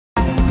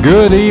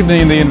Good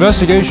evening. The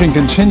investigation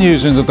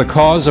continues into the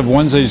cause of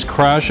Wednesday's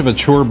crash of a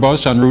tour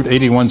bus on Route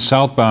 81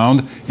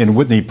 southbound in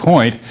Whitney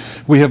Point.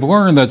 We have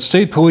learned that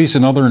state police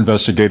and other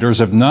investigators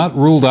have not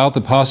ruled out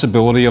the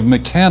possibility of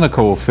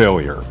mechanical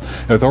failure.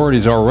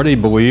 Authorities already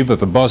believe that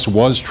the bus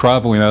was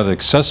traveling at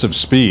excessive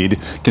speed,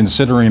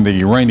 considering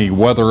the rainy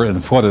weather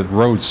and flooded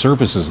road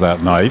surfaces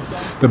that night.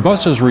 The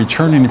bus is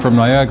returning from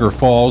Niagara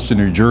Falls to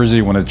New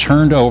Jersey when it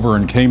turned over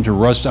and came to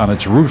rest on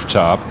its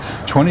rooftop.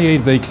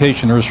 28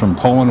 vacationers from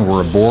Poland were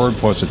aboard,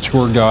 plus a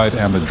tour guide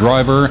and the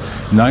driver.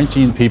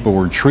 19 people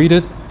were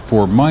treated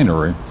for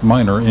minor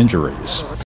injuries.